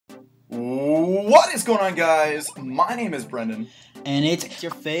What is going on, guys? My name is Brendan. And it's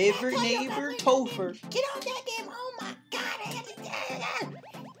your favorite neighbor, Toefur. Get on that game! Oh my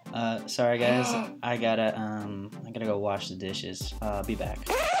god! Sorry guys, I gotta go wash the dishes. Be back.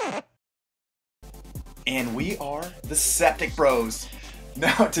 And we are the Septic Bros.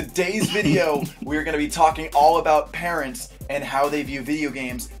 Now, today's video, we're going to be talking all about parents and how they view video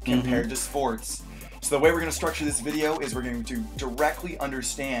games compared to sports. So the way we're going to structure this video is we're going to directly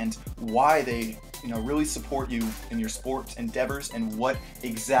understand why they, really support you in your sports endeavors and what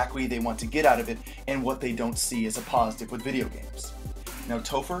exactly they want to get out of it and what they don't see as a positive with video games. Now,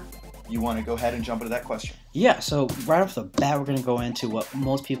 Toefur, you want to go ahead and jump into that question? Yeah, so right off the bat, we're going to go into what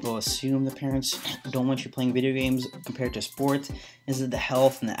most people assume the parents don't want you playing video games compared to sports is the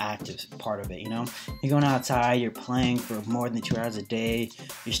health and the active part of it, You're going outside, you're playing for more than 2 hours a day,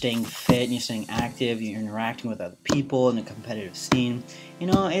 you're staying fit and you're staying active, you're interacting with other people in the competitive scene.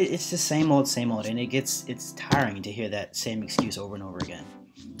 It's the same old, and it's tiring to hear that same excuse over and over again.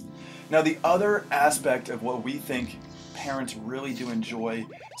 Now, the other aspect of what we think parents really do enjoy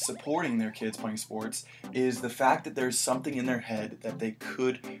supporting their kids playing sports is the fact that there's something in their head that they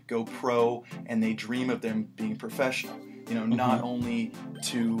could go pro and they dream of them being professional. Not only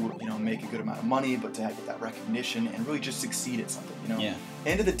to, make a good amount of money, but to get that recognition and really just succeed at something, Yeah.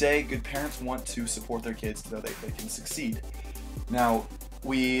 End of the day, good parents want to support their kids so they can succeed. Now,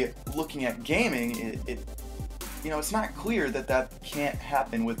 looking at gaming, it's not clear that can't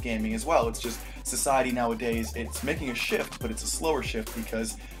happen with gaming as well. It's just society nowadays, it's making a shift, but it's a slower shift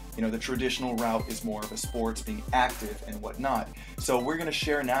because, the traditional route is more of a sports, being active and whatnot. So we're going to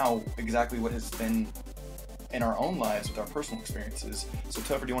share now exactly what has been in our own lives with our personal experiences. So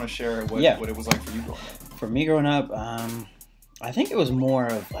Toefur, do you want to share what it was like for you growing up? For me growing up, I think it was more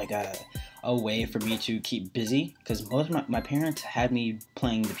of like a way for me to keep busy because most of my parents had me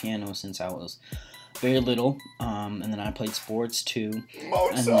playing the piano since I was very little, and then I played sports too.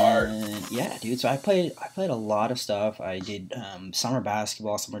 Mozart. Yeah, dude. So I played a lot of stuff. I did summer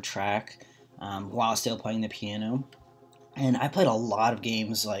basketball, summer track, while still playing the piano, and I played a lot of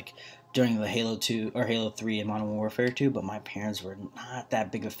games like during the Halo 2 or Halo 3 and Modern Warfare 2. But my parents were not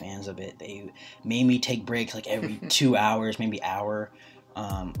that big of fans of it. They made me take breaks like every 2 hours, maybe hour.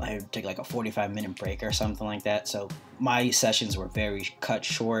 I would take like a 45-minute break or something like that. So my sessions were very cut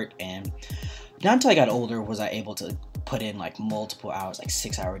short, and not until I got older was I able to put in like multiple hours, like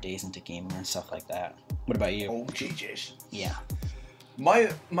 6-hour days into gaming and stuff like that. What about you? Oh, GG's. Yeah. My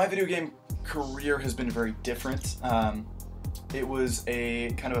video game career has been very different. It was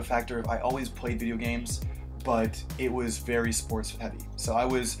a kind of a factor of I always played video games, but it was very sports heavy. So I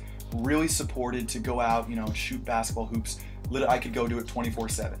was really supported to go out, shoot basketball hoops. I could go do it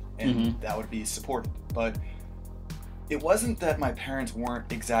 24/7, and that would be supported. But it wasn't that my parents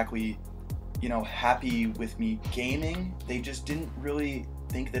weren't exactly happy with me gaming. They just didn't really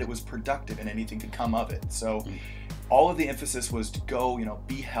think that it was productive and anything could come of it. So all of the emphasis was to go,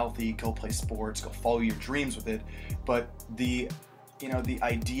 be healthy, go play sports, go follow your dreams with it. But the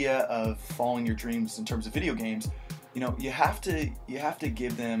idea of following your dreams in terms of video games, you have to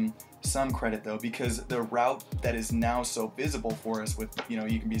give them some credit though, because the route that is now so visible for us with,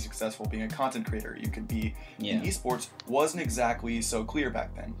 you can be successful being a content creator, you could be in esports, wasn't exactly so clear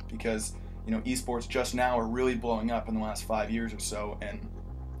back then because esports just now are really blowing up in the last 5 years or so, and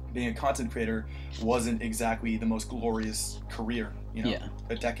being a content creator wasn't exactly the most glorious career,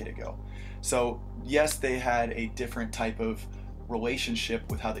 a decade ago. So yes, they had a different type of relationship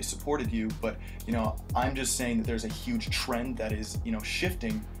with how they supported you, but I'm just saying that there's a huge trend that is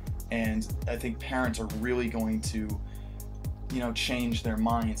shifting, and I think parents are really going to change their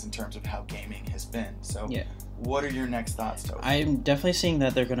minds in terms of how gaming has been. So what are your next thoughts, Toby? I'm definitely seeing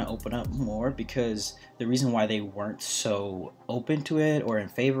that they're going to open up more, because the reason why they weren't so open to it or in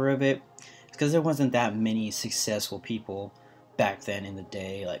favor of it is because there wasn't that many successful people back then in the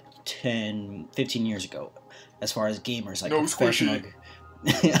day, like 10, 15 years ago, as far as gamers, like professional.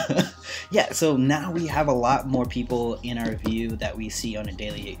 Yeah, so now we have a lot more people in our view that we see on a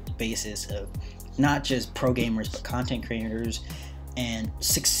daily basis of not just pro gamers, but content creators and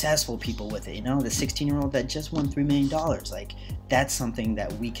successful people with it. The 16-year-old that just won $3 million. Like, that's something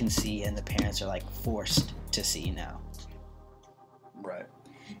that we can see, and the parents are like forced to see now. Right.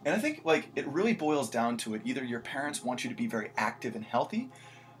 And I think it really boils down to it. Either your parents want you to be very active and healthy,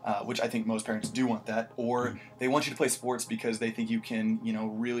 which I think most parents do want that, or they want you to play sports because they think you can,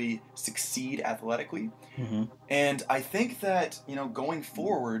 really succeed athletically. And I think that, going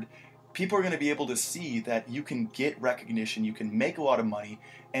forward, people are going to be able to see that you can get recognition, you can make a lot of money,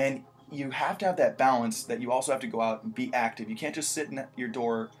 and you have to have that balance that you also have to go out and be active. You can't just sit in your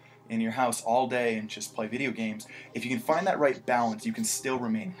door, in your house all day and just play video games, if you can find that right balance, you can still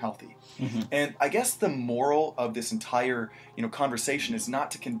remain healthy. And I guess the moral of this entire, conversation is not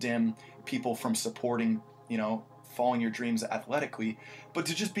to condemn people from supporting, following your dreams athletically, but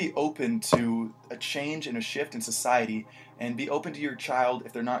to just be open to a change and a shift in society, and be open to your child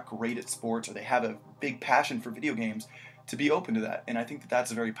if they're not great at sports or they have a big passion for video games, to be open to that. And I think that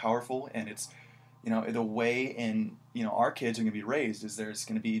that's very powerful, and it's, the way in, our kids are going to be raised is there's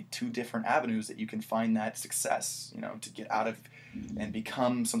going to be two different avenues that you can find that success, to get out of and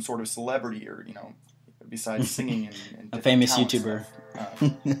become some sort of celebrity, or, besides singing and a famous YouTuber.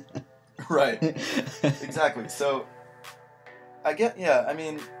 Right. Exactly. So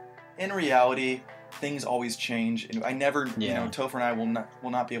in reality, things always change, and I never, Toefur and I will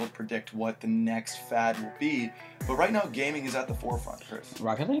not be able to predict what the next fad will be. But right now, gaming is at the forefront, Chris.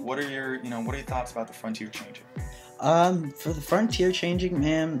 Rocket League? What are your thoughts about the frontier changing? For the frontier changing,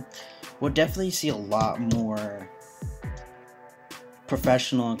 man, we'll definitely see a lot more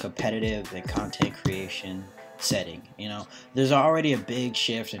professional and competitive and content creation setting. There's already a big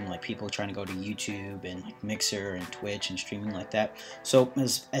shift in like people trying to go to YouTube and like Mixer and Twitch and streaming like that. So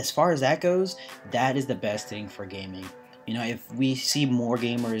as far as that goes, that is the best thing for gaming. If we see more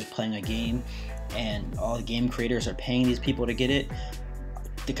gamers playing a game and all the game creators are paying these people to get it,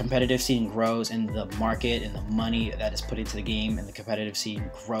 the competitive scene grows, and the market and the money that is put into the game and the competitive scene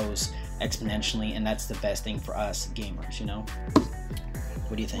grows exponentially, and that's the best thing for us gamers.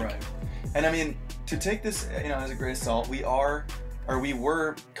 What do you think? Right. And to take this, as a grain of salt, we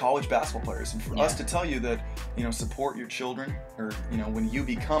were college basketball players, and for us to tell you that, support your children, or, when you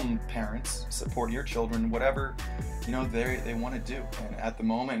become parents, support your children, whatever, they want to do. And at the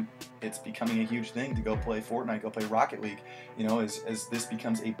moment, it's becoming a huge thing to go play Fortnite, go play Rocket League. As this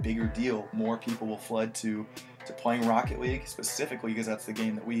becomes a bigger deal, more people will flood to playing Rocket League, specifically because that's the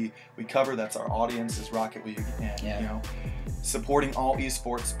game that we cover. That's our audience, is Rocket League. And, supporting all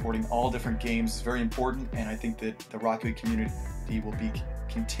esports, supporting all different games is very important, and I think that the Rocket League community will be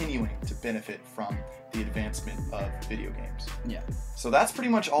continuing to benefit from the advancement of video games. Yeah. So that's pretty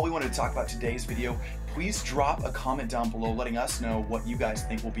much all we wanted to talk about today's video. Please drop a comment down below letting us know what you guys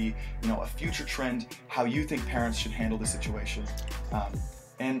think will be, a future trend, how you think parents should handle the situation.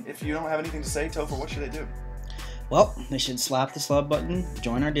 And if you don't have anything to say, Toefur, what should they do? Well, they should slap the sub button,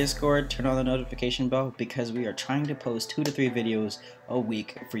 join our Discord, turn on the notification bell, because we are trying to post 2 to 3 videos a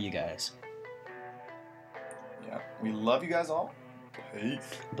week for you guys. Yeah, we love you guys all. Peace.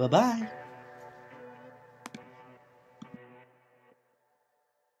 Bye-bye.